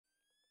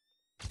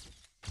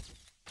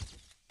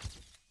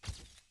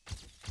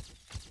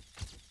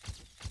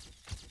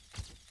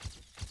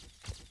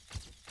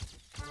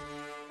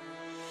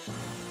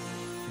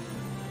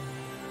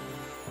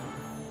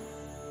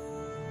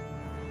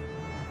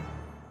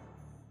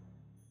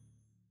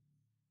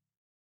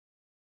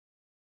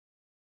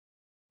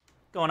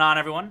Going on,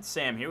 everyone?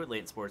 Sam here with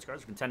Layton Sports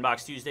Cards. We're 10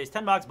 Box Tuesdays,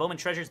 10 Box Bowman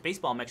Treasures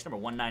Baseball Mix number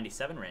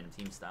 197, random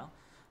team style.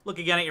 Look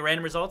again at your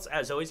random results.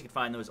 As always, you can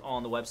find those all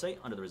on the website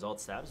under the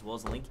results tab, as well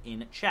as the link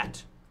in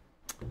chat.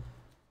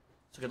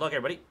 So good luck,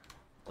 everybody.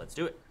 Let's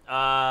do it.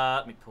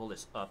 Let me pull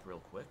this up real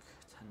quick.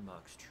 10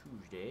 Box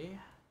Tuesday.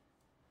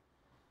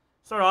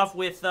 Start off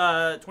with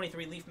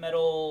 23 Leaf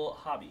Metal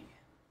Hobby.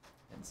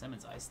 Ben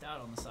Simmons iced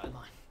out on the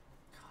sideline.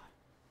 God.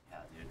 Yeah,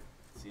 dude.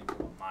 See him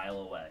from a mile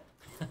away.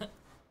 That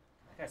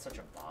guy's such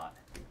a bot.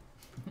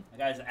 That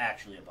guy's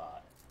actually a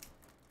bot.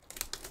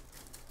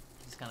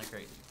 He's kind of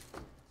crazy.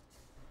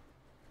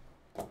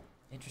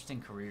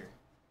 Interesting career.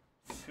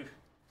 To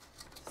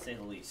say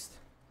the least.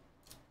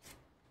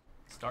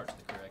 Start to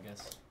the career, I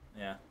guess.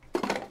 Yeah.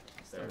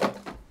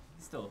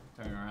 He's still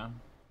turning around.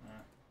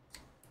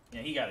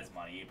 Yeah, he got his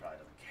money. He probably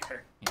doesn't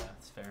care. Yeah,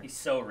 that's fair. He's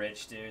so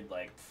rich, dude.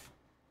 Like,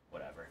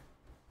 whatever.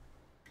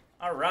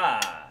 All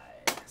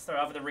right. Start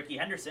off with a Ricky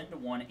Henderson to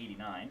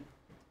 189.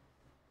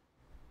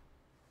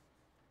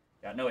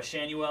 Got Noah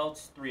Shanuel,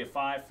 3 of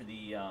 5 for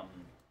the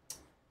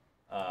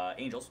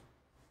Angels.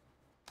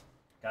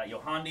 Got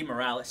Yohandy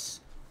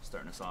Morales,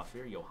 starting us off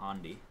here.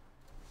 Yohandy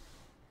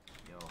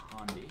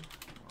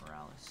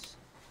Morales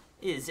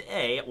is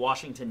a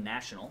Washington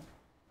National.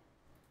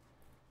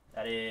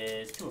 That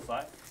is 2 of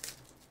 5.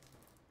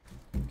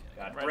 Okay,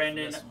 Got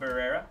Brandon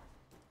Barrera.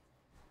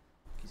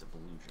 He's a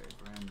Blue Jay.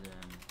 Brandon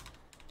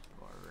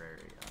Barrera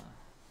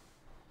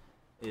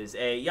is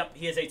a, yep,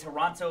 he is a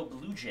Toronto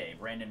Blue Jay.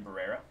 Brandon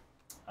Barrera.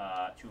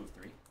 2 of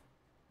 3. I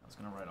was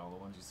going to write all the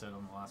ones you said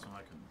on the last one.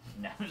 I couldn't.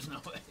 No. There's no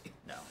way.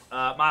 No.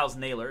 Miles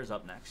Naylor is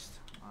up next.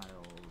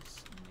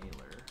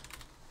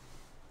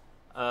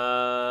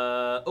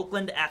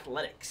 Oakland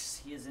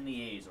Athletics. He is in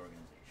the A's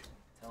organization.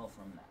 Tell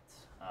from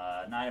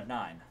that. 9 of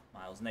 9.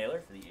 Miles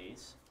Naylor for the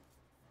A's.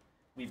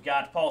 We've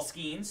got Paul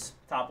Skeens,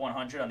 top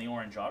 100 on the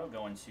orange auto,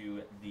 going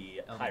to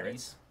the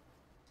Pirates.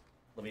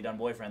 Livy Dunn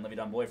boyfriend.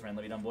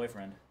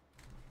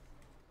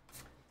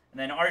 And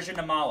then Arjun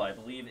Namala, I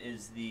believe,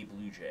 is the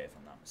Blue Jay, if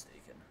I'm not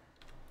mistaken.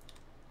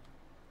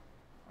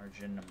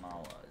 Arjun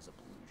Namala is a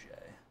Blue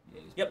Jay.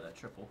 Yeah, he's yep. That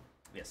triple.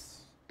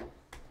 Yes.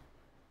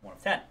 1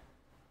 of 10.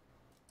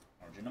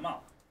 Arjun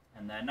Namala.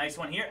 And then nice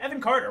one here, Evan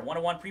Carter,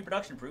 101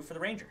 pre-production proof for the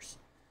Rangers.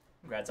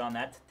 Congrats on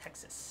that,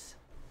 Texas.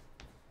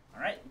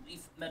 All right,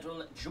 Leaf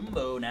Metal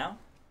Jumbo now.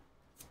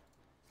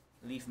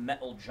 Leaf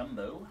Metal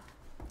Jumbo.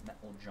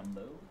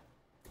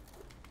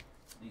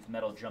 Leaf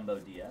Metal Jumbo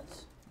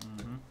Diaz.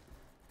 Mm-hmm.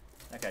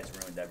 That guy's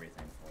ruined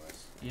everything for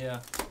us.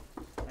 Yeah.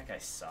 That guy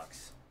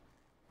sucks.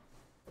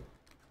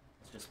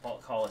 Let's just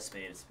call a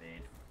spade a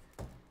spade.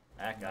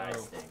 That guy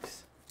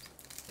stinks.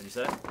 What'd you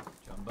say?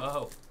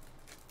 Jumbo.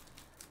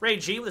 Ray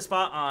G with a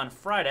spot on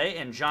Friday,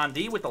 and John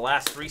D with the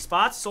last 3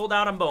 spots. Sold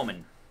out on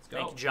Bowman.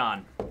 Thank you,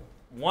 John.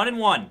 1 and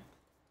 1.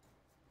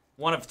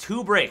 One of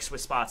 2 breaks with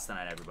spots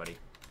tonight, everybody.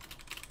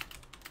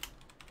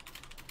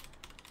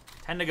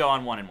 10 to go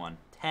on 1 and 1.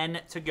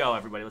 10 to go,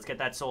 everybody. Let's get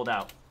that sold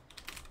out.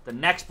 The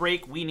next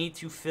break, we need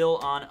to fill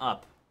on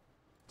up.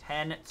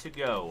 10 to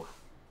go.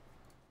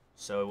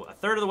 So a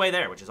third of the way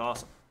there, which is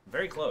awesome.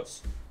 Very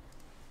close.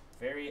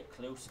 Very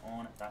close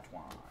on that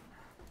one.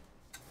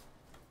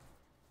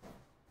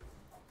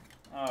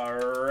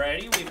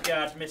 Alrighty, we've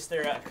got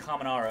Mr.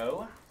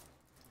 Caminaro.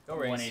 Go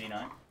Rays.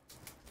 189.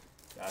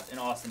 Got an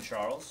Austin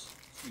Charles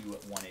to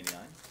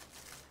 189.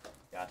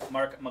 Got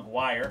Mark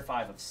McGuire,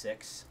 5 of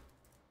 6.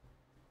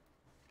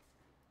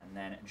 And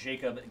then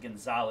Jacob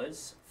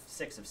Gonzalez,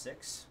 6 of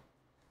 6.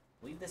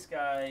 I believe this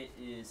guy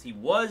is, he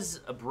was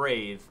a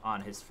Brave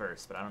on his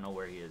first, but I don't know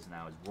where he is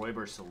now. It's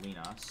Royber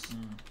Salinas.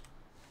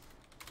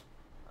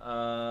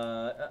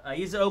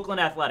 He's an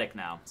Oakland Athletic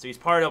now, so he's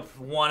part of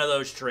one of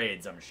those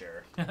trades, I'm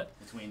sure,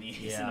 between the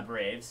A's and the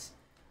Braves.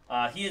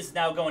 He is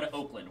now going to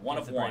Oakland, 1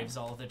 of 1. The Braves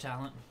all of their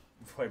talent.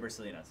 Royber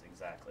Salinas,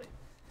 exactly.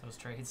 Those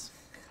trades.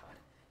 God.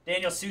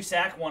 Daniel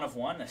Susak, 1 of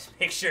 1. Let's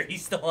make sure he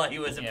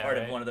wasn't part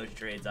of one of those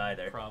trades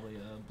either. Probably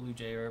a Blue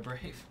Jay or a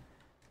Brave.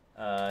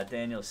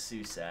 Daniel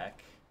Susak.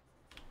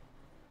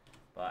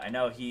 But I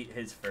know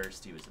his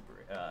first, he was an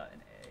A.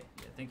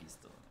 Yeah, I think he's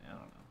still, I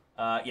don't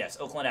know. Yes,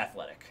 Oakland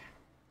Athletic.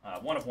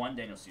 1 of 1,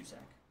 Daniel Susak.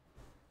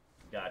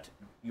 Got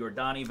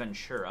Yordani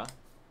Ventura.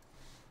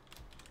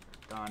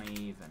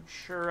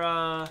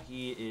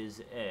 He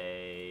is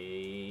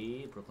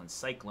a Brooklyn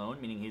Cyclone,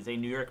 meaning he's a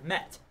New York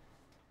Met.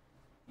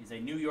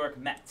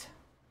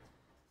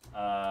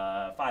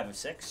 5 of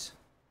 6.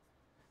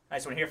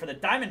 Nice one here for the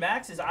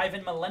Diamondbacks is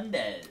Ivan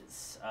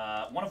Melendez.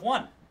 1 of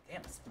 1.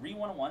 Damn, it's 3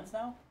 1-of-1s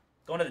now.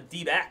 Going to the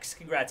D-backs.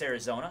 Congrats,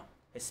 Arizona.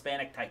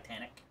 Hispanic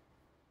Titanic.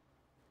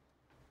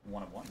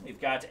 1 of 1. We've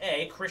got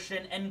a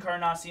Christian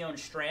Encarnacion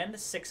Strand,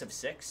 6 of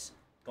 6.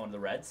 Going to the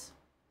Reds.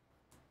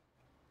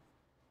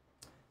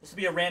 This will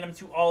be a random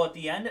to all at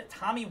the end.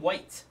 Tommy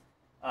White,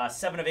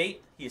 7 of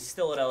 8. He is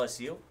still at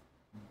LSU.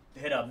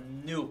 Hit a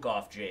nuke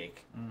off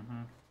Jake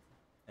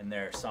in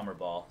their summer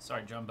ball.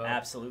 Sorry, Jumbo.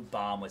 Absolute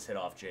bomb was hit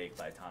off Jake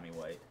by Tommy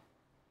White.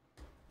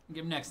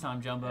 Give him next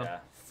time, Jumbo.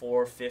 Yeah,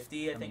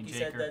 450, I think he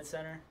said, dead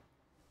center.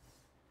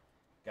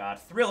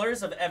 Got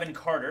Thrillers of Evan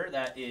Carter.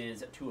 That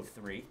is 2 of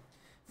 3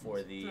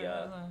 for the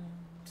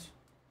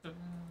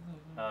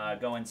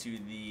going to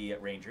the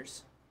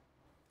Rangers.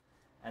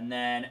 And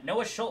then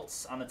Noah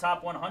Schultz on the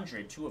top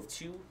 100, 2 of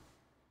 2.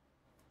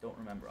 Don't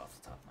remember off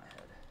the top of my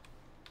head.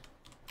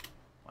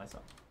 White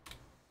Sox?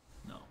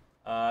 No.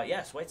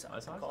 Yes, White Sox.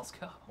 White Sox? Let's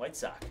go. White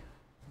Sox.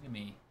 Look at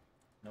me.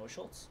 Noah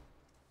Schultz.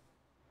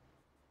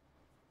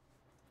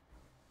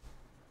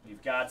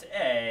 We've got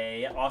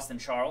a Austin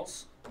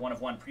Charles, 1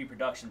 of 1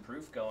 pre-production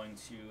proof, going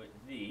to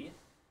the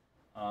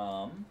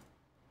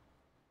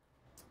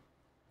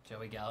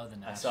Joey Gallo, the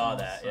Nationals. I saw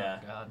that, yeah.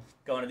 Oh, God.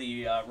 Going to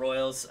the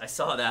Royals. I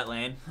saw that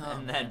lane.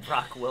 And then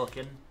Brock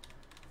Wilken.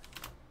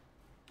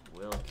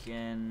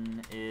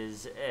 Wilken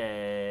is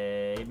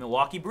a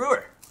Milwaukee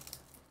Brewer.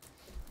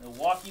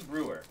 Milwaukee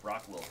Brewer,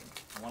 Brock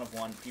Wilken. 1 of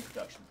 1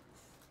 pre-production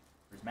proof.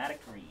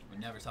 Prismatic green. We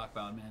never talk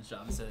about a man's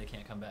job and say they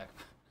can't come back.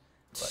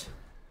 But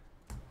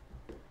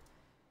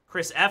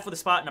Chris F. with a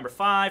spot number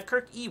 5.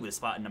 Kirk E. with a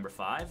spot in number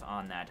 5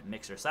 on that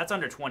mixer. So that's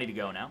under 20 to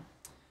go now.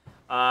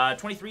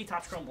 23,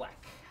 Topps Chrome Black.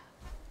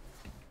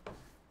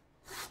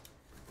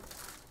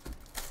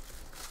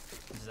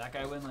 Does that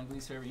guy win like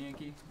least favorite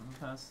Yankee on the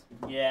past?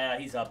 Yeah,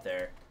 he's up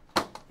there.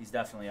 He's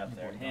definitely up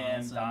there.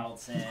 Him,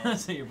 Donaldson.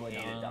 So your boy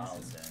hated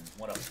Donaldson.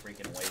 What a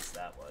freaking waste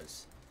that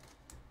was.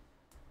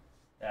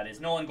 That is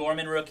Nolan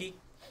Gorman, rookie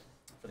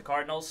for the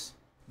Cardinals.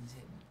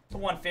 To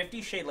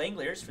 150, Shea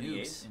Langeliers for the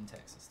A's. In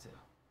Texas, too.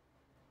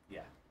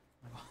 Yeah.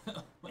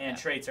 And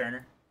Trey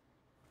Turner.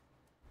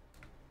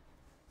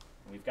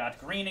 We've got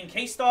green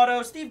encased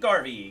auto, Steve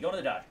Garvey, going to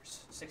the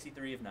Dodgers.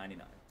 63 of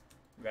 99.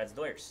 Congrats,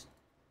 Doyers.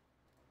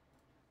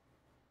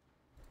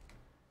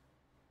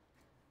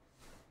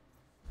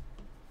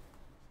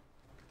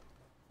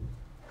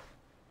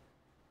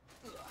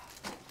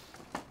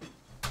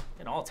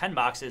 And all 10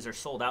 boxes are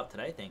sold out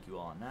today. Thank you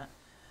all on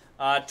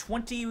that.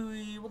 20,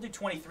 we'll do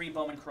 23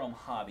 Bowman Chrome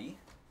Hobby.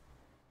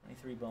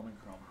 23 Bowman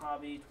Chrome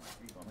Hobby.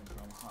 23 Bowman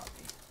Chrome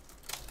Hobby.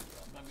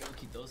 I'm going to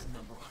keep those in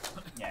number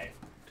 1. Yeah.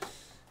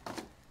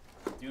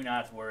 Do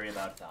not worry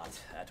about that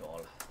at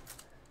all.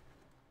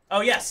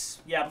 Oh, yes.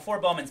 Yeah, before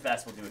Bowman's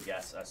Best, we'll do a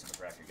guess.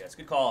 Superfractor guess.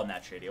 Good call on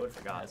that, Shady. I would have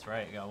forgot. That's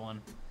right. You got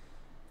one.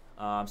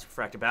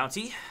 Superfractor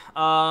Bounty.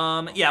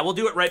 Yeah, we'll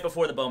do it right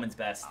before the Bowman's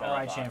Best. All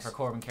right, Shane, for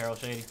Corbin Carroll,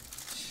 Shady.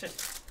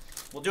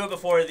 We'll do it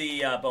before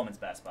the Bowman's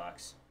Best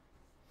box.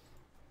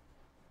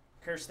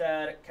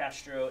 Kjerstad,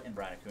 Castro, and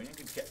Brian Acuna.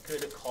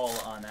 Good call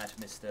on that,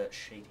 Mr.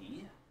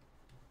 Shady.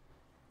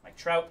 Mike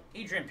Trout,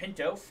 Adrian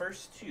Pinto,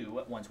 first to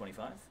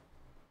 125. From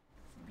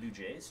Blue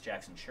Jays,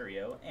 Jackson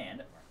Churio, and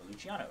Marco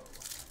Luciano.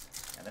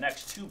 And the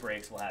next 2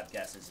 breaks will have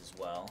guesses as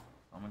well.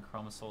 Bowman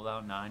Chrome is sold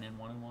out, 9 and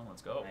 1 and 1.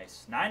 Let's go.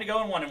 Nice. 9 to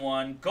go and 1 and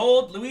 1.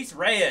 Gold, Luis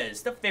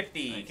Reyes to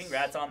 50. Nice.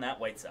 Congrats on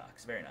that, White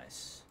Sox. Very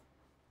nice.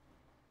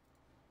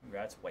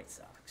 Congrats, White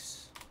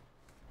Sox.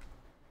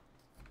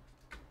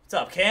 What's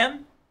up,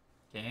 Cam?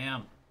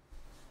 Cam.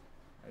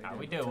 How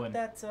we doing?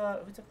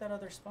 Who took that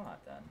other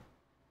spot then?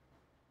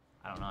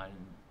 I don't know. I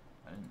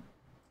didn't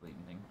delete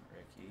anything.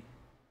 Ricky.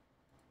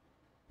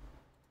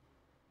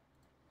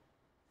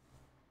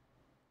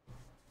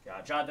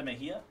 Got Jonathan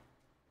Mejia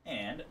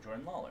and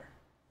Jordan Lawler.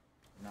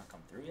 Did not come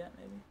through yet,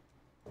 maybe.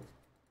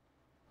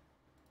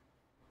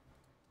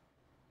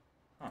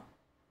 Huh.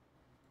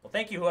 Well,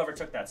 thank you, whoever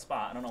took that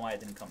spot. I don't know why it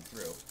didn't come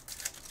through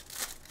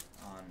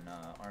on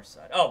our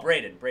side. Oh,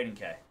 Braden. Braden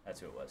K. That's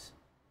who it was.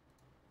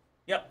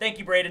 Yep. Thank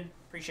you, Braden.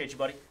 Appreciate you,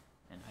 buddy.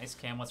 And nice,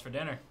 Cam. What's for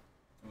dinner?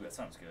 Ooh, that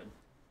sounds good.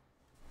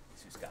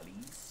 Jesus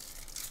Scalise.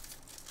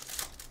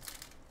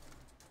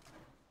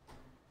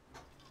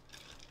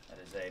 That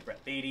is a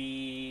Brett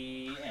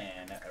Beatty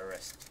and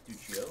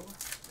Restuccio.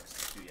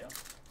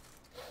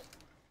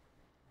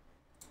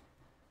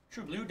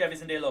 True Blue,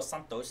 Devison de los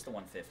Santos to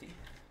 150.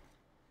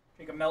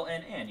 Jacob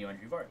Melton and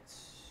Yoandre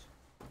Vargas.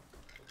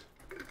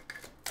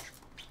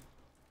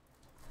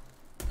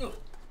 Ugh.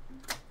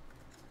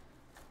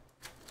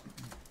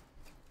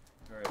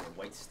 Very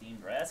white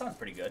steamed rice. That sounds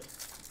pretty good.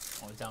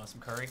 Always down with some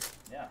curry.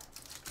 Yeah.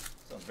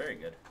 Sounds very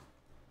good.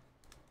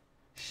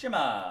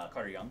 Shima,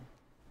 Carter Young.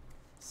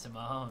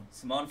 Simone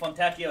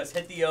Fontecchio has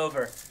hit the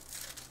over.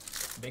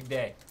 Big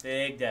day.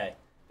 Big day.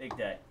 Big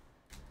day.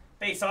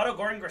 Base auto,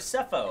 Gordon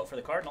Graceffo for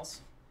the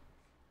Cardinals.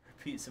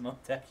 Repeat, Simone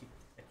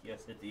Fontecchio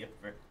has hit the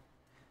over.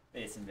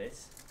 Base and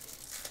base.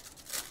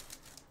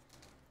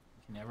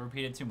 You can never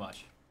repeat it too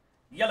much.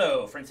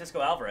 Yellow,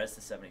 Francisco Alvarez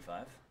to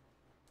 75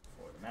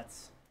 for the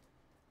Mets.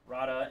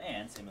 Rada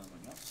and Samuel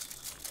Munoz.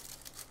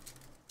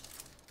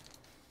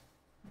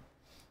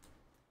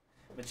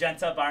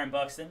 Magenta, Byron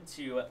Buxton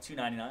to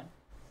 $2.99.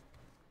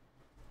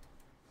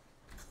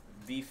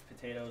 Beef,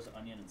 potatoes,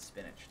 onion, and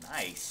spinach.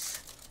 Nice.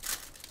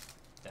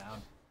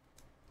 Down.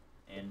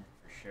 In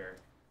for sure.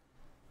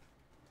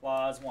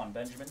 Applause, Juan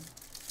Benjamin.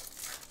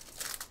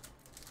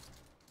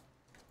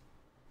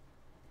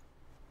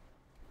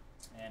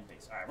 And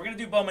base. All right, we're going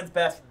to do Bowman's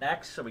Best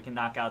next so we can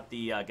knock out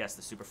the Guess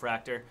the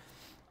Superfractor.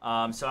 So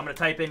I'm going to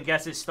type in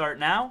guesses start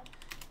now.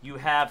 You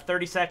have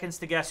 30 seconds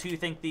to guess who you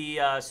think the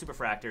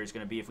Superfractor is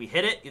going to be. If we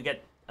hit it, you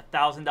get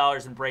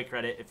 $1,000 in break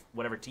credit if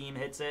whatever team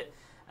hits it,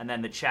 and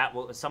then the chat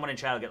will someone in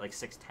chat will get like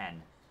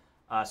 610.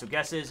 So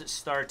guesses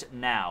start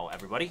now,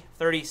 everybody.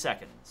 30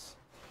 seconds.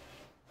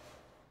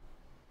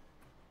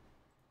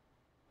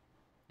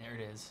 There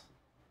it is.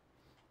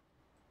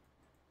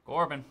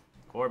 Corbin.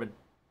 Corbin.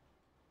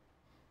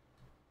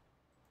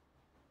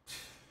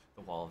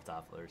 The wall of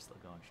Doppler is still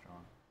going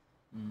strong.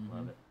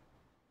 Love it.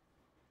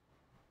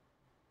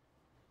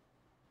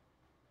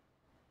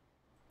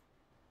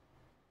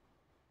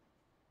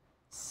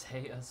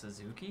 Say a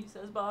Suzuki,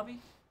 says Bobby.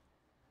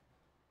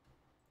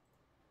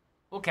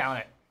 We'll count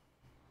it.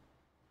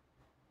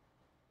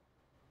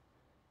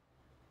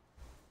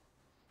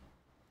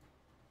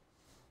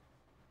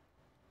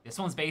 This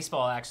one's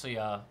baseball, actually,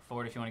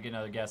 Ford, if you want to get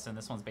another guess in.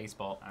 This one's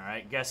baseball. All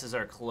right, guesses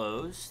are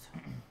closed.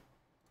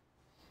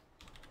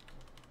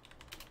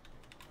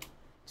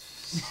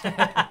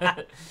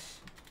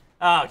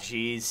 Oh,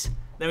 jeez.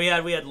 Then we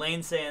had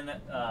Lane saying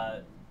that.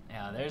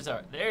 Yeah, there's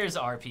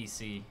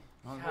RPC.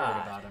 I was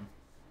worried about him.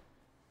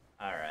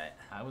 All right.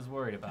 I was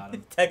worried about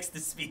him. Text to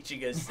speech. You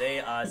go say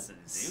a Suzuki.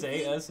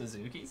 Say a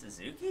Suzuki.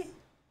 Suzuki.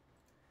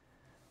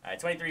 All right,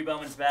 23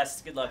 Bowman's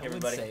best. Good luck,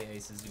 everybody. I would say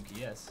a Suzuki,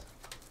 yes.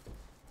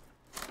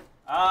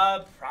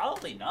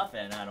 Probably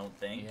nothing. I don't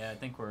think. Yeah, I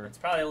think we're. It's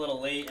probably a little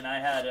late, and I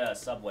had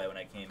Subway when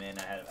I came in.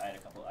 I had a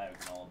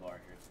granola bar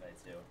here today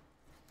too.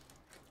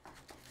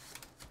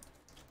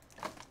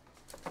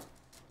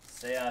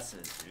 Say a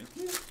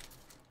Suzuki.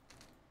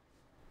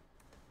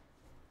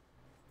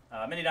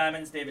 Mini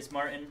Diamonds, Davis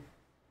Martin,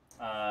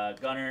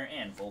 Gunner,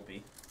 and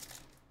Volpe.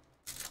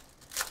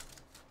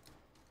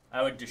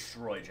 I would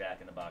destroy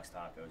Jack in the Box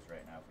tacos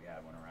right now if we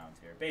had one around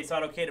here. Base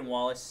auto, Caden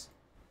Wallace.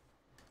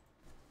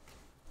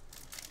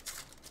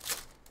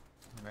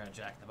 Never had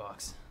Jack in the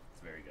Box.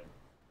 It's very good.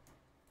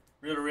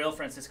 Real to Real,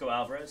 Francisco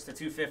Alvarez. To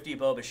 250,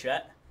 Bo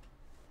Bichette.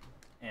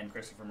 And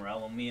Christopher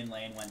Morel. When me and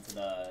Lane went to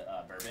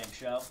the Burbank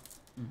show,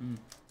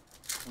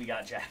 we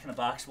got Jack in the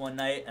Box one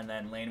night, and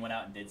then Lane went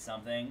out and did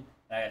something.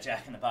 I got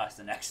Jack in the Box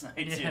the next night,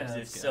 too. Yeah, It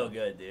was so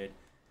good, dude.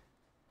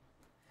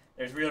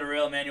 There's Real to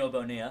Real, Emmanuel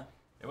Bonilla.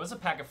 There was a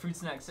pack of fruit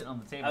snacks sitting on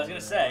the table. I was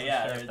going to say,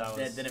 yeah.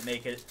 Sure Didn't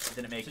make it.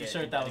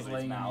 Sure that was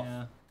Lane, mouth,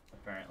 yeah.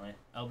 apparently.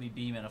 LB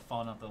Beeman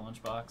falling out the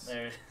lunchbox.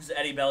 There's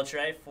Eddie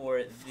Beltre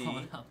for the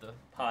Falling out the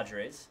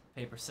Padres.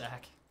 paper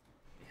sack.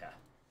 Yeah.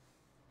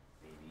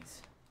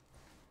 Babies.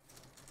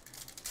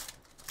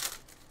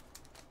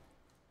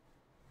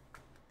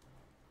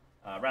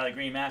 Riley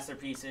Green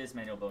Masterpieces,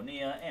 Manuel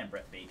Bonilla, and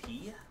Brett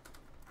Beatty.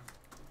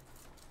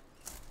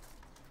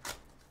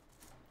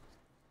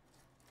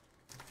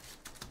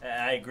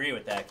 I agree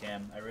with that,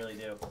 Cam. I really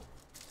do.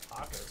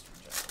 Tacos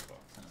from Jack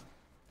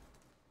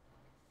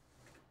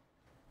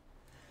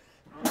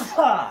in the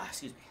Box.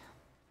 Excuse me.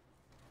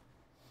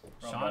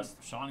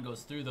 Sean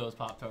goes through those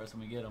Pop-Tarts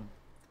when we get them.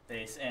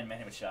 Base and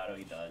Manny Machado,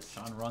 he does.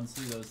 Sean runs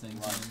through those things.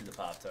 Runs through the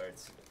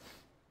Pop-Tarts.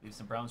 Leave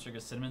some brown sugar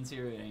cinnamons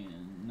here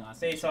and not a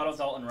Base single auto, chance.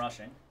 Dalton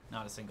Rushing.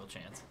 Not a single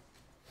chance.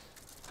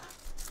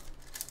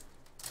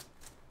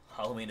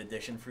 Halloween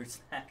edition fruit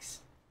snacks.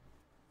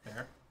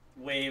 Fair.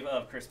 Wave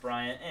of Chris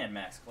Bryant and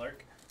Max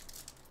Clark.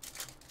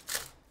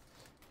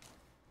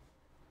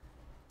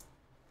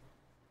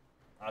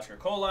 Oscar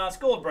Colas,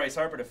 gold Bryce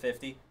Harper to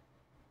 50.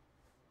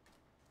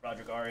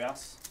 Roderick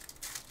Arias.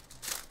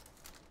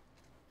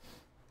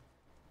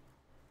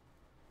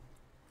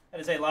 That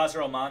is a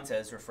Lazaro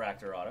Montes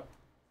refractor auto.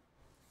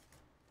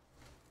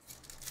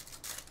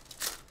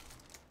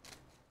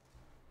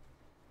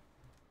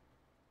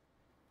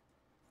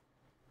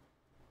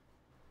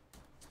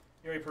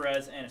 Yuri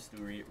Perez and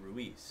Asturi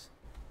Ruiz.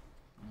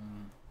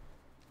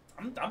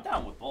 I'm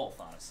down with both,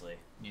 honestly.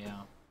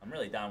 Yeah. I'm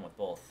really down with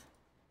both.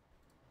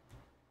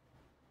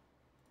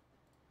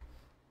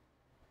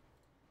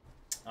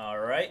 All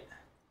right.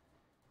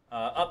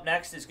 Up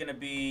next is going to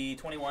be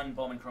 21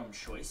 Bowman Chrome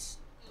Choice.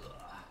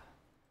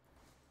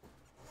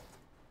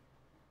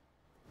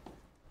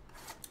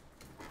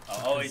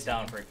 Oh, always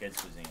down for a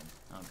kid's cuisine.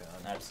 Oh,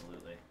 God.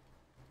 Absolutely.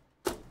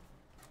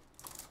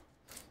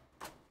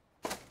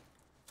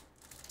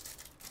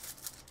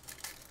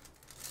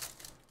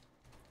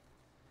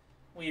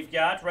 We've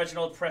got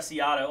Reginald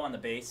Preciado on the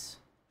base.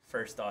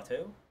 First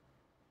auto.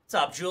 What's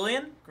up,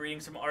 Julian?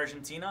 Greetings from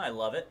Argentina. I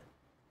love it.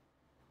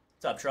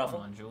 What's up, Truffle?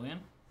 Come on, Julian.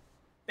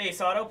 Base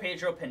auto,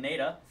 Pedro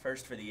Pineda.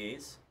 First for the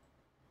A's.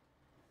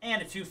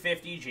 And a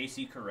 250,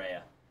 J.C.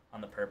 Correa on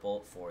the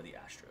purple for the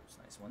Astros.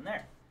 Nice one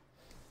there.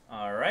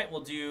 All right,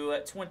 we'll do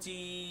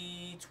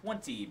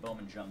 2020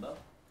 Bowman Jumbo.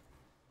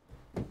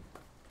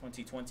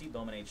 2020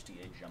 Bowman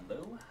HTA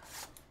Jumbo.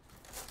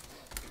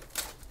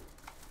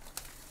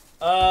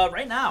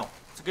 Right now,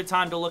 it's a good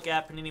time to look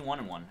at Panini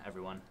 1-in-1,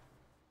 everyone.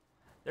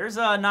 There's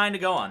 9 to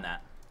go on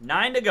that.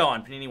 9 to go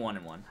on Panini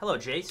 1-in-1. Hello,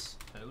 Jace.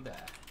 Hello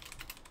there.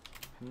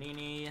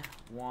 Panini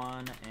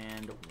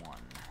 1-and-1.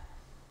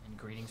 And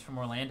greetings from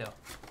Orlando.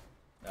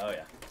 Oh,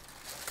 yeah.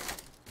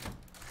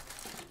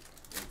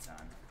 Good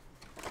time.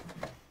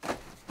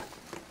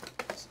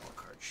 Sell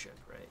card ship,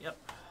 right? Yep.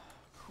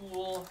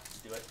 cool. Let's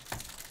do it.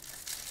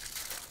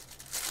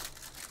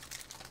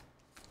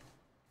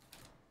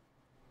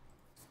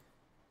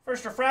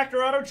 First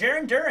refractor auto,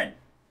 Jarren Duran.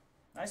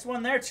 Nice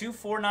one there,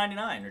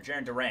 2/499, or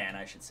Jarren Duran,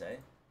 I should say.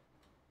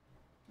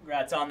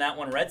 Congrats on that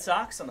one, Red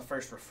Sox, on the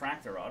first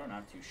refractor auto.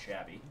 Not too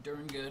shabby.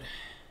 Duran good.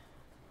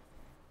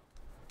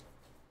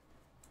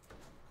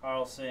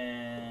 Carlson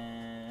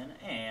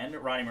and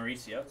Ronnie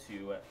Mauricio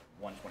to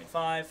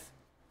 125.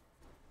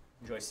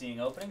 Enjoy seeing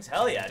openings.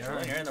 Hell yeah,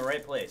 Julian, you're in the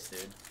right place,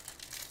 dude.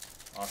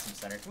 Awesome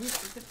center. Can we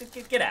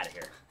get out of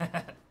here?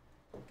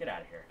 Get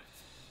out of here.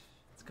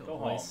 Let's go, Go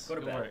boys. home.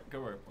 Go to bed.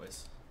 Good work,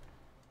 boys.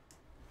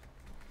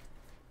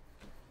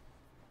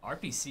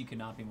 RPC could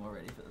not be more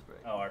ready for this break.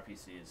 Oh,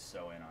 RPC is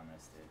so in on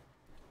this, dude.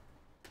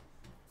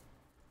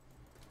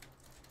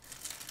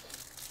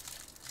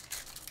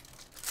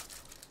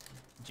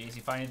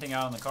 JC, find anything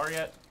out on the car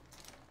yet?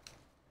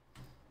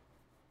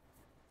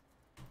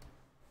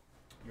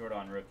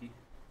 Jordan rookie.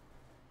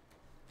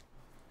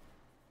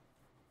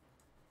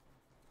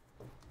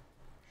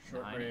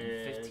 Short 9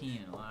 bridge. and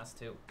 15 in the last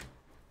two.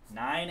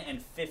 9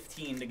 and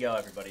 15 to go,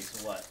 everybody.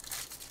 So what?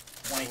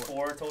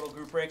 24 total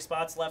group break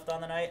spots left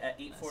on the night at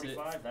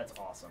 8:45. That's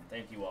awesome.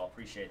 Thank you all.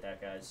 Appreciate that,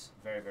 guys.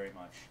 Very, very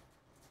much.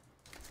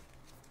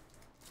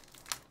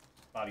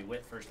 Bobby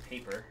Witt, first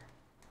paper.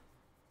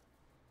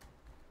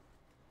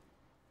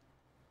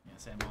 Yeah,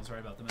 Sam was right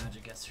about the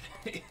Magic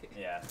yesterday.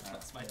 Yeah.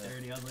 That's my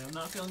 30. I was like, I'm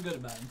not feeling good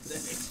about him today.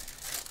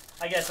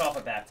 I guess off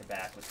a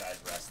back-to-back with guys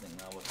resting,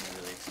 though. What can you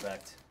really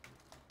expect?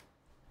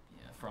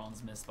 Yeah,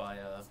 Franz missed by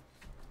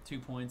 2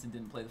 points and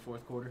didn't play the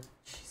fourth quarter.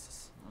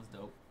 Jesus. That was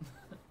dope.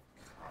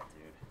 God,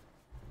 dude.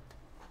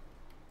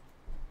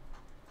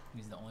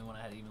 He's the only one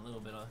I had even a little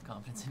bit of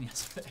confidence in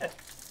yesterday.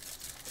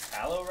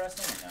 Palo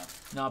resting or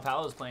no? No,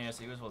 Paolo was playing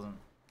yesterday. He just wasn't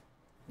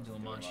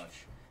doing much.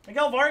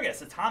 Miguel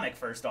Vargas, Atomic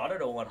first auto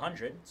to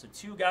 100. So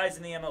 2 guys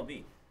in the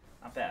MLB.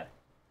 Not bad.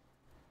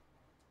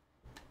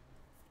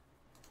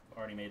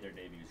 Already made their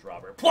debuts.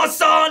 Robert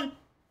Poisson!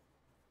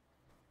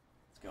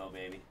 Let's go,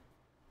 baby.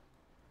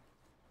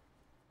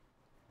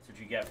 That's what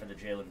you get for the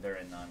Jalen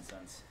Duran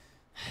nonsense.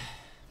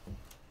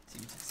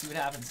 See what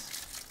happens.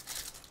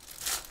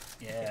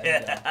 Yeah.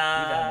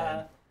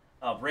 Yeah.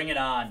 Oh, bring it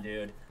on,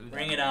 dude. Who's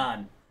Bring that it man?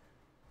 on.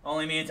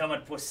 Only me and talking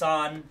about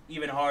Poisson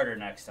even harder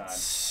next time.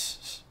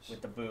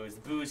 With the booze.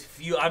 The booze,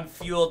 I'm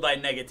fueled by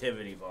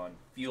negativity, Vaughn.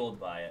 Fueled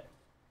by it.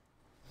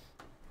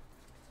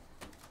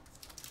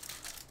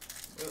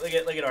 Look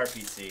at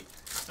RPC.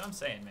 That's what I'm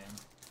saying,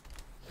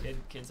 man.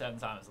 Kid's having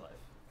the time of his life.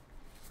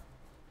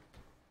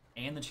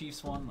 And the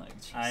Chiefs won, like,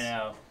 geez. I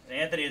know.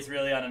 Anthony is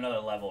really on another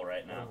level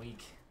right now. What a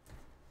week.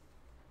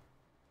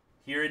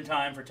 Here in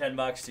time for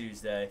 $10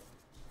 Tuesday.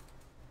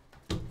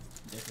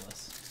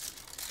 Ridiculous.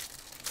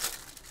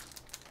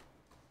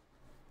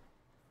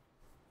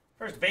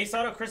 First base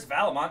auto, Chris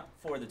Valamont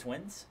for the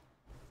Twins.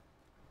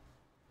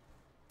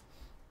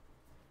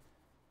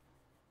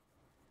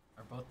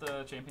 Are both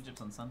the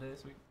championships on Sunday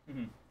this week?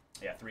 Mm-hmm.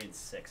 Yeah, 3 and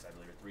 6, I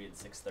believe, or 3 and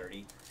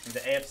 6:30. The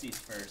AFC's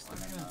first. I'm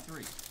And then,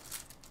 doing 3.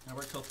 I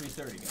work till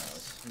 3:30,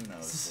 guys. Who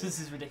knows? This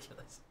is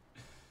ridiculous.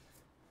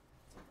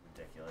 It's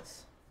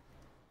ridiculous.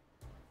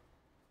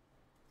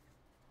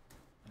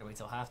 I had to wait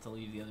till half to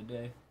leave the other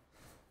day.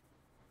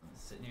 I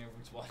was sitting here, we're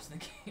just watching the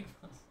game.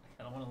 I was like,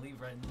 I don't want to leave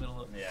right in the middle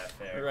of. Yeah,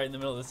 fair. Right in the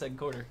middle of the second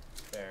quarter.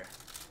 Fair.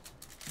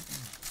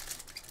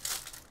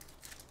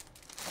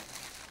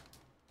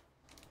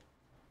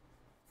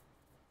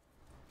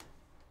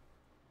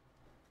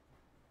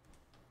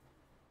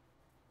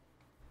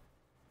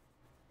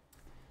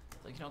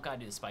 Like, you don't gotta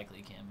do the Spike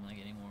Lee cam like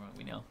anymore.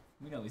 We know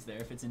he's there.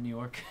 If it's in New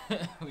York,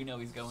 we know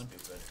he's going.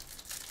 Stupid.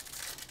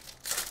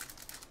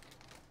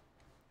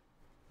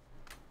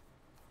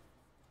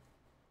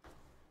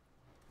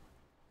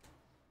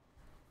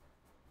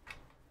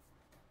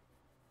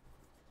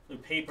 Blue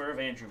paper of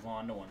Andrew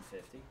Vaughn to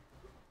 150.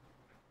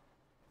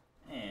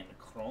 And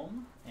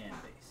chrome and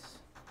base.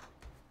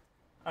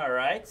 All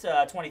right,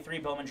 23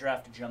 Bowman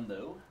draft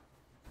jumbo.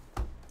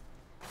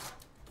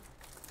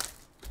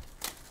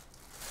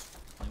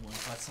 Only one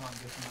Poisson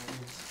gift for my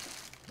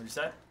ears. What'd you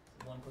say?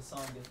 One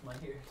Poisson gift for my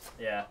ears.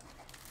 Yeah,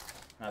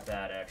 not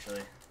bad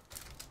actually.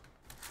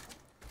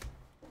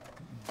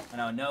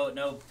 I know,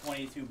 no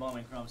 22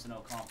 Bowman chromes and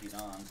no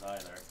confidants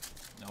either.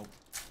 Nope.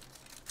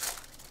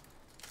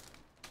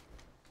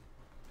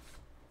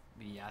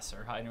 Be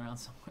Yasser hiding around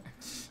somewhere.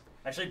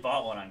 I actually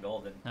bought one on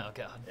Golden. Oh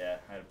god. Yeah,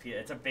 I had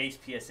it's a base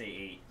PSA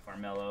 8,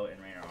 Farmello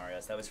and Rainer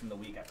Arias. That was from the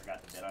week I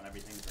forgot to bid on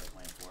everything because I was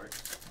playing for it.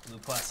 Blue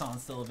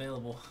Poisson's still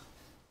available.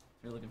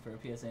 If you're looking for a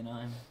PSA 9.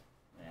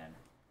 Man.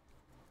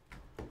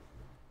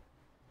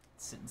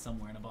 It's sitting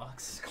somewhere in a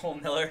box. Cole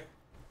Miller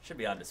should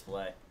be on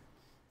display.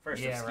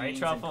 First Yeah, of right, Skeens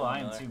Truffle? and Cole I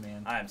am Miller. too,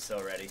 man. I am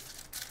so ready.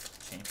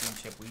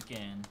 Championship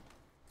weekend.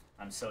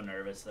 I'm so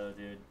nervous though,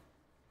 dude.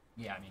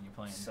 Yeah, I mean you're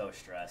playing. So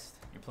stressed.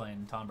 You're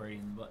playing Tom Brady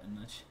in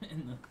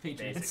the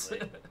Patriots.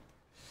 Basically.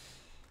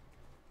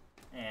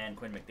 And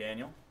Quinn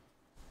McDaniel.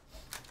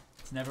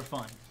 It's never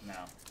fun.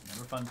 No.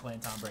 Never fun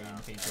playing Tom Brady in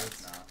the No,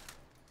 Patriots.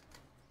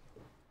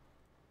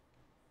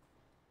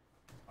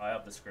 no. I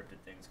hope the scripted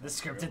things. The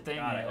scripted thing.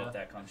 God, yeah. I hope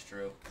that comes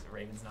true. Is it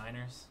Ravens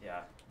Niners?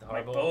 Yeah. The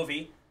Mike Harbaugh.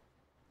 Bovey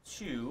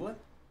to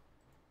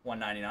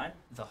 199.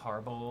 The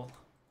Harbaugh.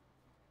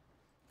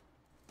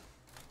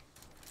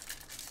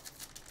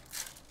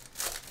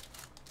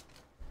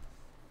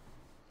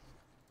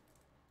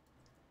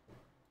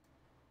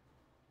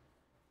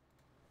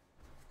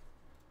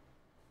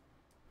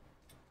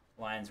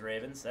 Lions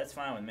Ravens. That's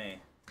fine with me.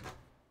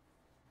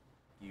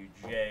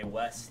 UJ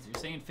West.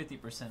 You're saying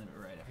 50% of it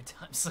right every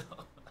time, so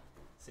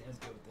Sam's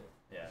good with it.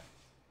 Yeah.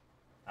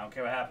 I don't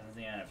care what happens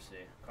in the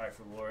NFC.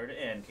 Carter Ward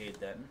and Cade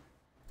Denton.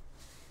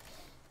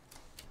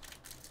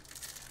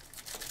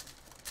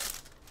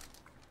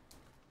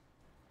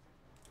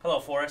 Hello,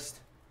 Forrest.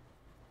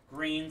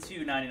 Green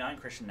 299,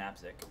 Christian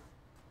Knapzik.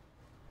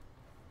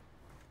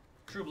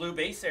 True Blue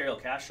base, Ariel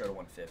Castro to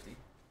 150.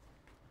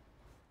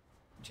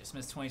 Just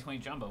missed 2020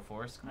 Jumbo,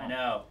 Forrest. Come I on.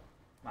 know.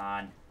 Come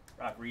on.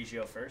 Rock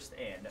Reggio first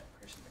and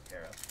Christian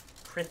Vaquero.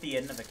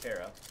 Christian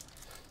Vaquero.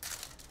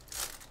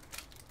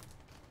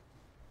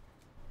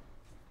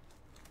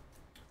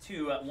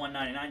 To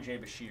 199, Jay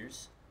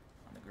Bashirs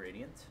on the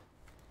gradient.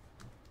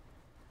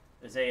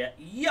 There's a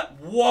yep.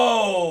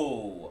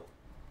 Whoa!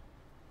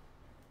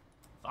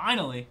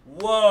 Finally.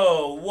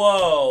 Whoa!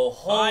 Whoa!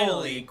 Finally.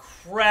 Holy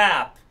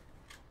crap!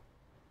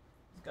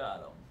 Got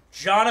him.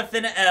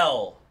 Jonathan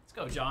L. Let's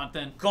go,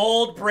 Jonathan.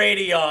 Gold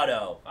Brady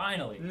auto.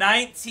 Finally.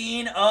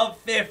 19 of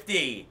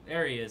 50.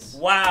 There he is.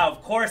 Wow!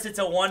 Of course it's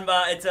a one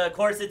box. Of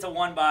course it's a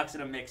one box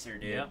and a mixer,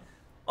 dude. Yep.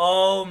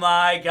 Oh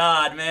my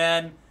God,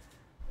 man!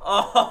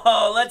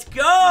 Oh, let's Great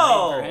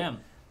go! for him.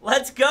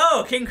 Let's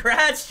go!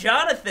 Congrats,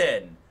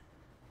 Jonathan!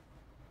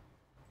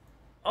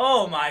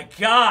 Oh my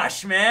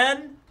gosh,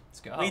 man! Let's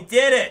go. We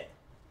did it!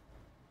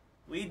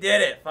 We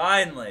did it,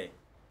 finally.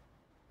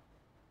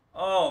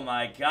 Oh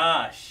my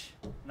gosh.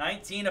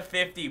 19 of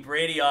 50,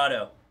 Brady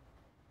auto.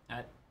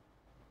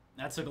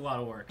 That took a lot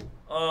of work.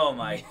 Oh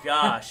my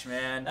gosh,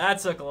 man. That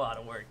took a lot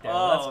of work, Dad.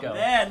 Oh Let's go.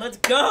 man, let's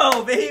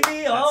go,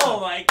 baby! Oh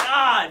my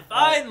God,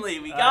 finally,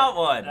 we got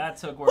one. That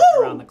took work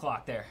Woo! around the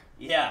clock there.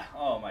 Yeah,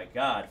 oh my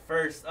God.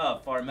 First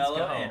up, Farmelo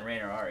go. and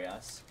Rainer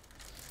Arias.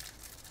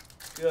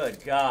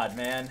 Good God,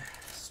 man.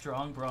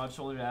 Strong,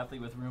 broad-shouldered athlete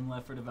with room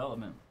left for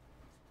development.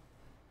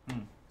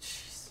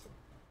 Jeez.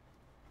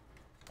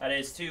 That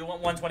is to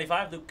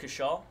 125, Luke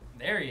Kashal.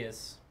 There he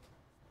is.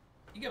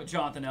 You go,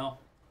 Jonathan L.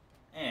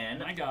 And,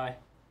 My guy.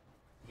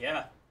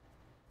 yeah.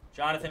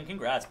 Jonathan,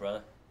 congrats,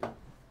 brother.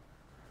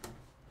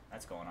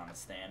 That's going on the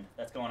stand.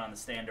 That's going on the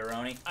stand,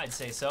 Aroni. I'd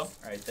say so.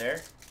 Right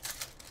there.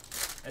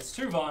 That's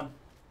true, Vaughn.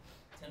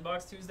 10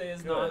 Box Tuesday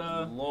is Good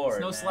not Lord,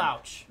 it's no man.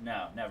 slouch.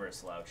 No, never a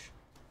slouch.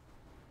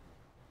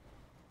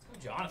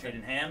 Let's go,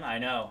 Jonathan. Jaden Ham, I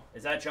know.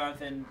 Is that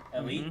Jonathan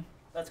Elite? Mhm.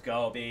 Let's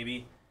go,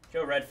 baby.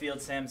 Joe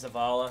Redfield, Sam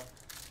Zavala.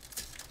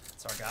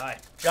 That's our guy.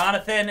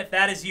 Jonathan, if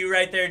that is you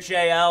right there,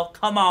 JL,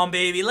 come on,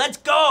 baby. Let's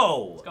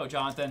go. Let's go,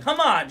 Jonathan. Come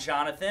on,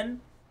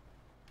 Jonathan.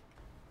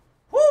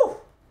 Woo!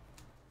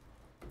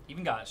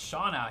 Even got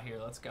Sean out here.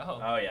 Let's go.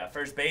 Oh, yeah.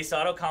 First base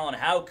auto, Colin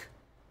Houck.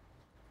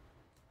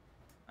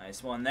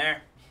 Nice one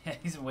there.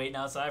 He's been waiting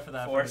outside for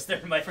that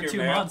Forster, Mike for 2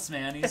 Romero. months,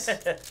 man. He's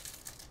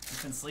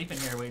been sleeping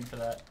here waiting for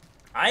that.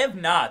 I have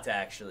not,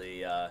 actually,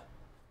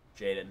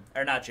 Jaden.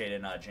 Or not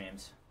Jaden,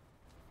 James.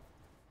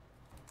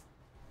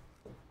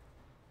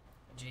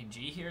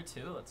 JG here,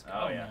 too. Let's go,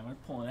 Oh, yeah. man. We're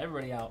pulling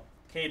everybody out.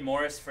 Cade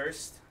Morris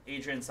first.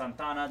 Adrian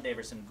Santana,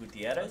 Daverson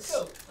Gutierrez.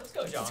 Let's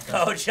go, Jonathan.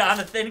 Go,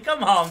 Jonathan.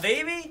 Come on,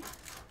 baby.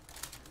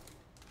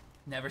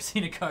 Never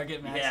seen a car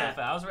get max Yeah. if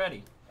I was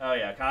ready. Oh,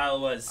 yeah. Kyle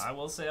was I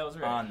will say I was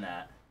ready. on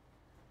that.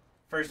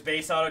 First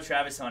base auto,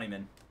 Travis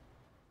Honeyman.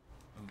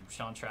 Ooh,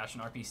 Sean Trash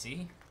and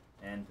RPC.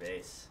 And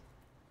base.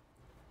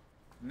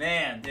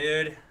 Man,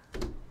 dude.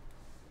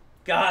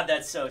 God,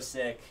 that's so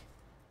sick.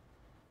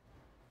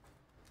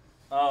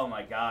 Oh,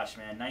 my gosh,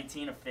 man.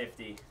 19 of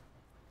 50.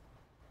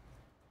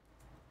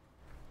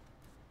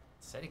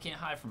 Said he can't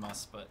hide from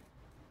us, but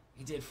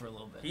he did for a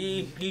little bit.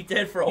 He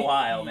did for a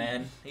while,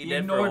 man. He did for a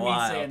ignored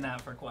while. me saying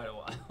that for quite a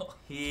while.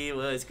 He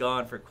was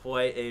gone for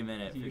quite a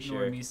minute, He for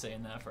ignored sure. me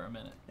saying that for a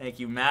minute. Thank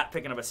you, Matt,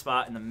 picking up a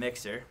spot in the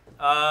mixer.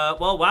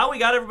 Well, while we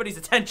got everybody's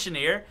attention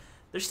here,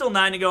 there's still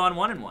 9 to go on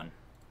 1 and 1.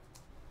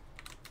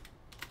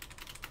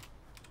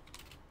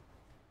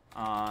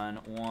 On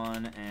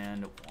 1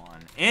 and 1.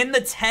 In the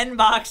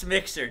 10-box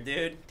mixer,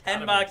 dude.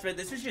 10-box mixer.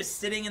 This was just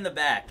sitting in the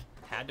back.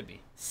 Had to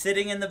be.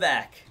 Sitting in the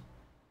back.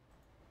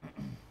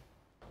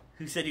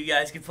 Who said you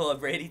guys could pull a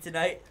Brady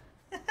tonight?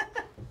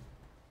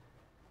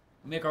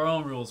 Make our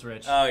own rules,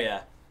 Rich. Oh,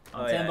 yeah.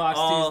 On Oh, 10 yeah. Box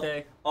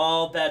Tuesday.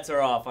 All bets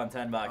are off on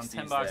 10 On Box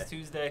 10 Tuesday. Box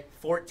Tuesday.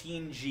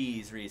 14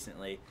 G's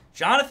recently.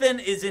 Jonathan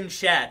is in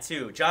chat,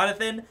 too.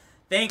 Jonathan,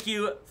 thank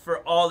you for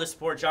all the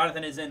support.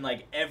 Jonathan is in,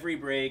 like, every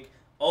break.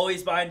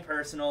 Always buying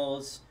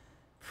personals.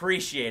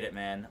 Appreciate it,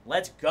 man.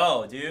 Let's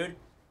go, dude.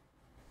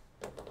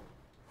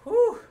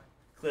 Whew.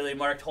 Clearly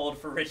marked hold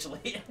for Rich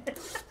Lee.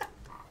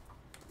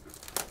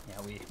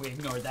 Yeah, we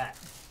ignored that.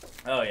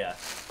 Oh, yeah.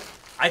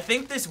 I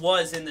think this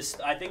was in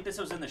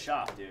the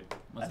shop, dude.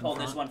 Was I in pulled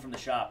the this front? one from the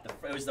shop.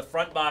 It was the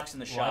front box in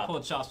the Well, I shop.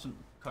 pulled shots from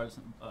cards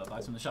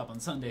box from the shop on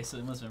Sunday, so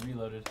they must have been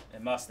reloaded.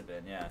 It must have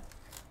been, yeah.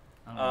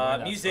 I don't know where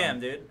that's Museum,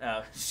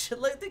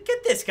 from. dude.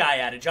 Get this guy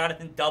out of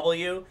Jonathan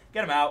W.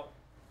 Get him out.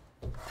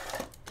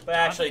 But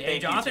actually,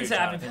 thank Jonathan's you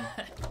too, happy.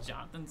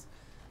 Jonathan.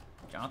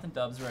 Jonathan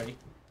Dub's ready.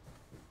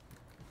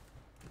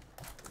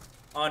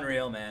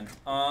 Unreal, man.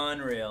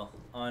 Unreal.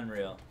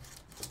 Unreal.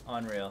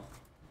 Unreal.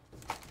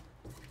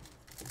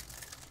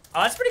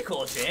 Oh, that's pretty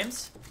cool,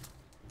 James.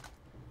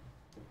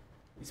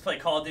 He's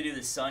played Call of Duty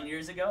the Sun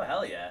years ago.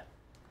 Hell yeah.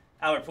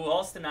 Albert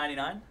Pujols to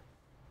 99.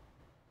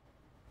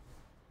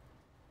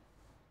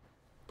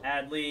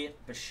 Adley,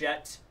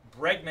 Bichette,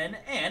 Bregman,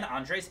 and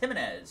Andres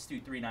Jimenez to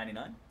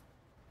 399.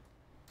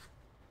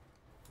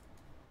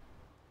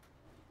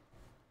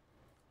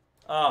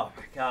 Oh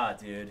my god,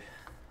 dude.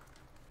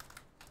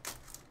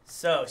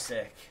 So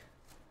sick.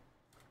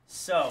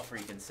 So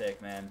freaking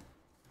sick, man.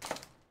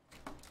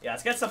 Yeah,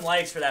 let's get some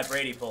likes for that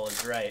Brady pull.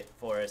 Is right,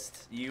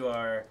 Forrest. You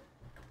are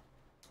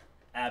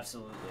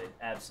absolutely,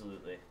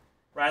 absolutely.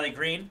 Riley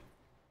Green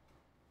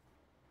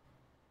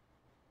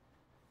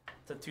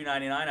to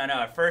 299. I know,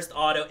 our first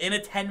auto in a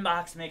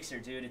 10-box mixer,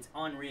 dude. It's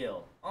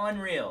unreal.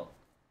 Unreal.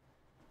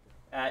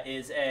 That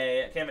is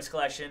a canvas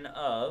collection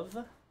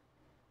of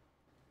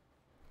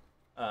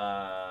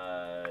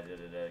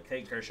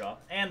Clayton Kershaw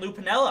and Lou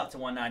Piniella to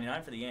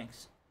 199 for the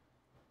Yanks.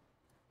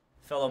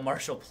 Fellow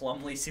Marshall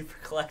Plumlee super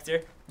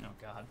collector. Oh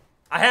God.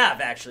 I have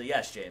actually,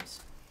 yes,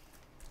 James.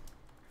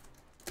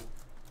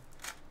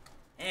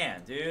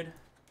 And dude.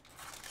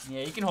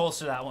 Yeah, you can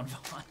holster that one,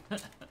 Vaughn.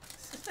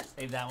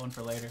 Save that one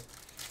for later.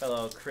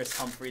 Fellow Chris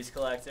Humphreys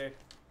collector.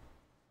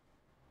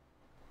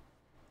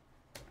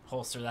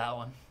 Holster that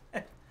one.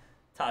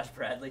 Taj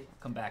Bradley.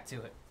 Come back to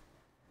it.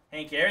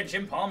 Hank Aaron,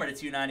 Jim Palmer to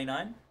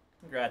 299.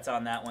 Congrats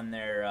on that one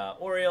there,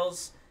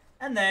 Orioles.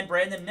 And then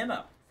Brandon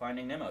Nimmo.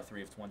 Finding Nimmo,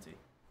 3 of 20.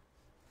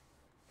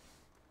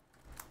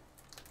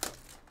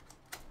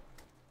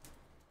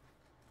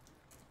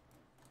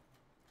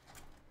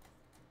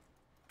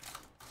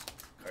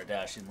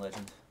 Kardashian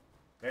legend.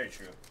 Very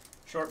true.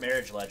 Short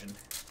marriage legend.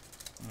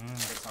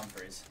 Chris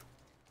Humphreys.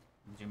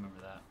 Do you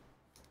remember that?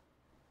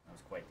 That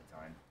was quite the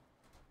time.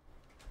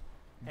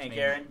 Just Hank made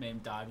Aaron. Made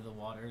him dive to the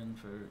water and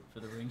for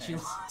the ring she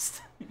Nice.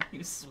 lost. He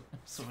was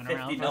swimming 50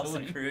 around. for the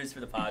Nelson win. Cruz for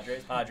the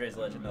Padres. Padres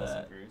legend Remember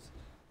Nelson that. Cruz.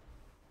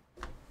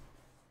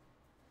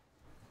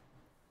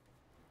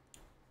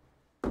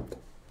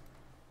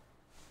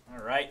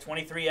 All right,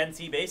 23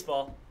 NT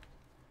baseball.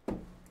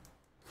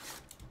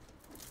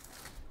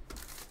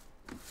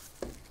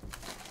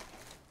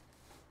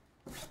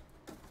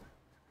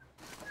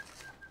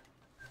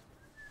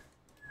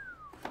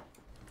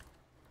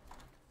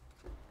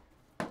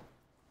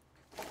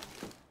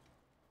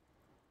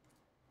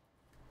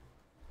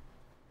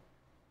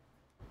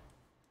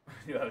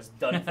 I knew I was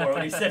done for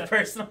when he said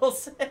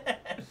personals.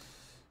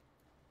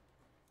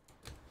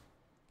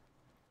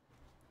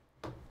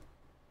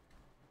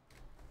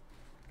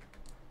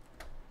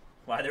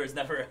 Why there was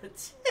never a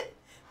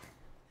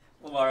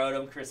Lamar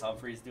Odom, Chris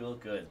Humphreys duel?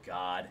 Good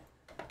God.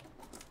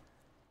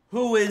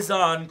 Who is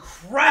on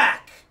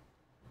crack?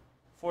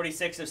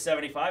 46 of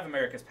 75,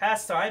 America's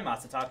pastime,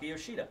 Masataka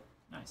Yoshida.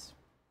 Nice.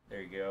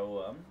 There you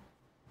go.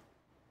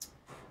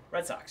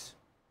 Red Sox.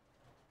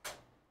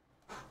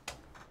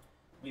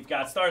 We've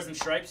got Stars and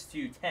Stripes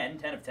to 10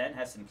 of 10,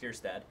 Heston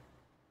Kierstad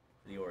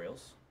for the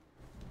Orioles.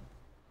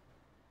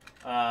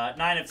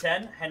 9 of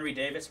 10, Henry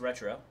Davis,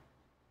 retro.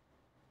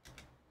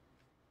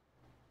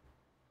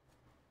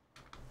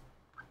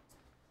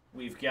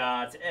 We've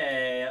got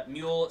a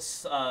Mule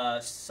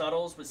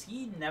Suttles. Was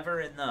he never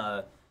in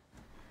the...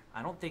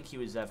 I don't think he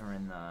was ever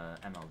in the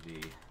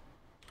MLB.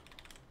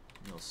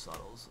 Mule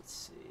Suttles, let's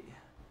see.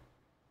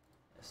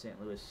 St.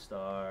 Louis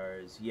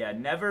Stars. Yeah,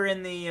 never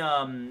in the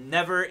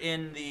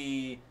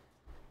MLB,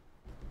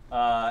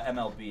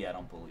 I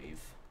don't believe.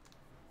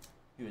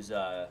 He was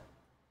a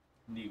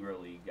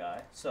Negro League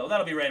guy. So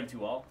that'll be random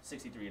 2-all.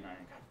 63 and 9.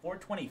 God,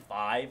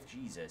 425.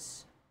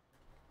 Jesus.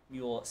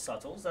 Mule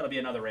Suttles. That'll be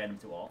another random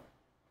 2-all.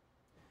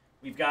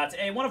 We've got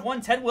a 1 of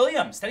 1 Ted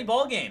Williams. Teddy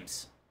Ball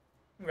Games.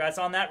 Congrats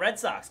on that Red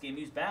Sox game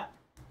used bat.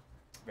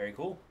 Very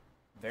cool.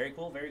 Very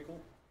cool. Very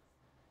cool.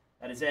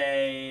 That is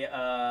a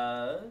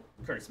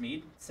Curtis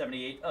Mead,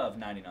 78 of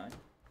 99 on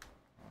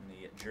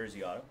the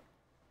jersey auto.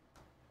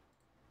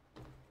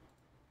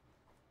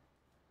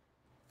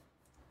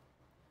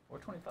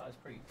 .425 is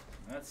pretty.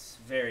 That's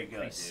very good.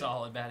 Pretty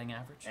solid batting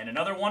average. And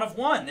another 1 of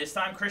 1. This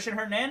time Christian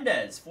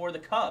Hernandez for the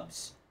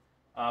Cubs.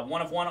 1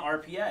 of 1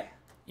 RPA.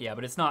 Yeah,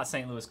 but it's not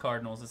St. Louis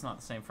Cardinals. It's not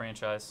the same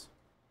franchise.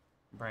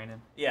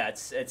 Brandon. Yeah,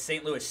 it's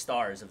St. Louis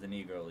Stars of the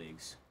Negro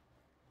Leagues.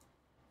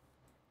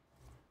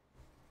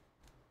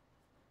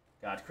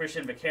 Got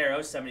Christian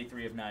Vaquero,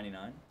 73 of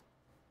 99.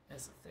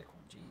 That's a thick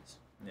one, jeez.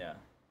 Yeah.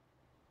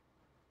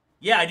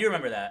 Yeah, I do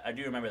remember that. I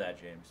do remember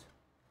that, James.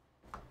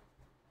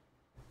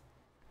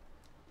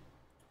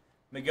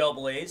 Miguel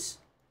Blaze,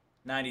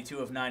 92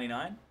 of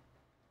 99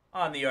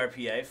 on the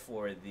RPA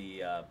for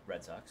the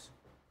Red Sox.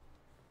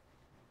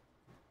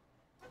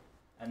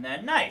 And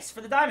then, nice,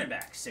 for the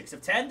Diamondbacks, 6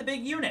 of 10, the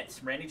big unit,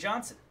 Randy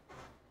Johnson.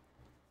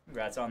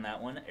 Congrats on that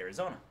one,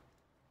 Arizona.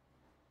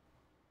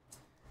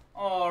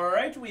 All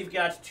right, we've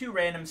got 2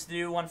 randoms to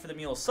do, one for the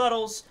Mule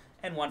Suttles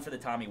and one for the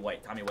Tommy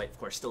White. Tommy White, of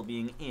course, still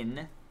being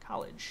in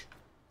college.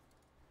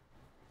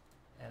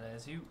 And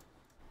as you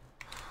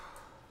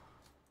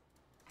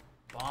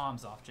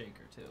bombs off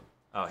Jaker too.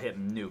 Oh, hit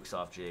nukes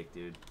off Jake,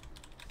 dude.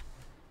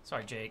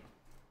 Sorry, Jake.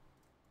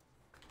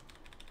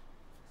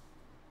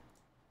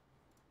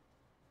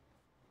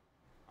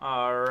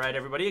 All right,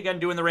 everybody. Again,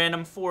 doing the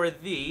random for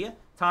the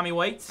Tommy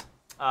White.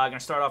 Going to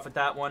start off with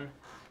that one.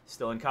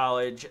 Still in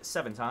college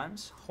 7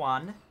 times.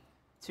 1,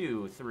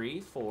 2, 3,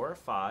 4,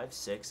 5,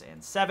 6,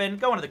 and 7.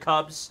 Going to the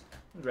Cubs.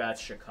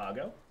 Congrats,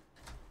 Chicago.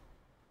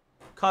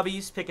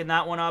 Cubbies picking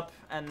that one up.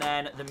 And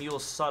then the Mule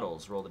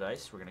Suttles. Roll the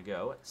dice. We're going to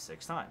go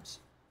 6 times.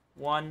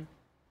 1,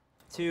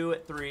 2,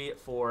 3,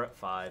 4,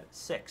 5,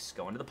 6.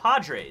 Going to the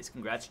Padres.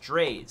 Congrats,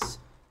 Drays.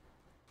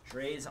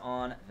 Drays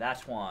on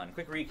that one.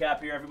 Quick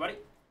recap here, everybody.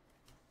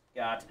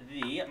 Got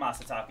the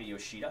Masataka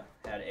Yoshida,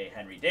 had a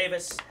Henry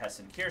Davis,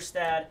 Hessen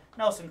Kierstad,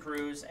 Nelson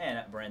Cruz,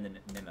 and Brandon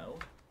Nimmo.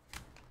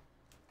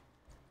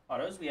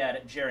 Autos, we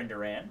had Jaron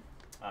Duran,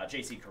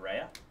 J.C.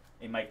 Correa,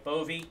 a Mike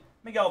Bovee,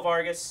 Miguel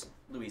Vargas,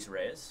 Luis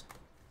Reyes.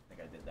 I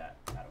think I did that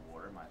out of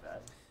order, my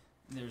bad.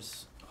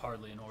 There's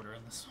hardly an order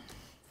in this one.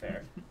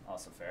 Fair,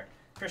 also fair.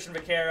 Christian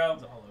Vaquero,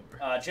 It's all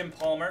over. Jim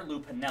Palmer,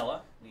 Lou Piniella.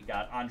 We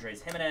got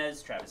Andres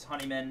Jimenez, Travis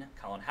Honeyman,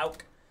 Colin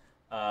Houck,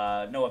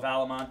 Noah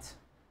Valamont,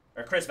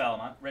 or Chris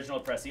Valamont,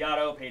 Reginald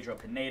Preciado, Pedro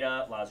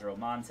Pineda, Lazaro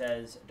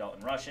Montez,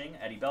 Dalton Rushing,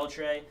 Eddie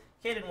Beltre,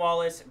 Caden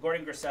Wallace,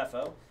 Gordon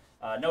Graceffo,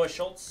 Noah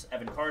Schultz,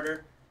 Evan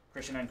Carter,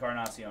 Christian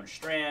Encarnacion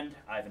Strand,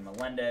 Ivan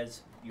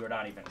Melendez,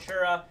 Yordani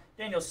Ventura,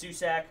 Daniel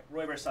Susak,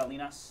 Royber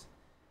Salinas,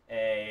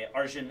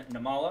 Arjun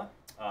Namala,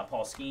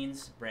 Paul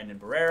Skeens, Brandon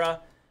Barrera,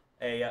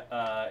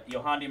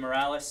 Yohandi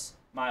Morales,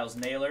 Miles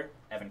Naylor,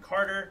 Evan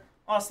Carter,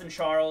 Austin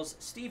Charles,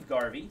 Steve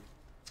Garvey.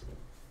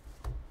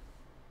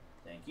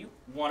 Thank you.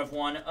 1 of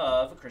 1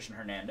 of Christian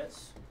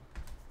Hernandez.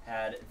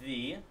 Had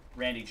the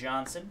Randy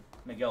Johnson,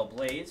 Miguel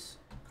Blaze,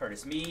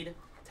 Curtis Mead,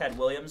 Ted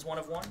Williams, 1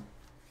 of 1.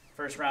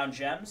 First round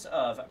gems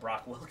of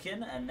Brock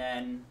Wilkin, and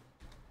then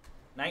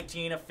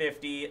 19 of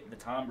 50, the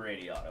Tom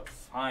Brady auto.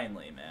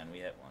 Finally, man, we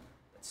hit one.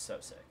 That's so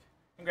sick.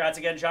 Congrats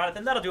again,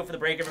 Jonathan. That'll do it for the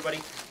break, everybody.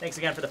 Thanks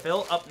again for the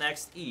fill. Up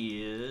next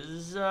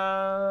is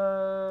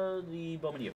the Bowman U.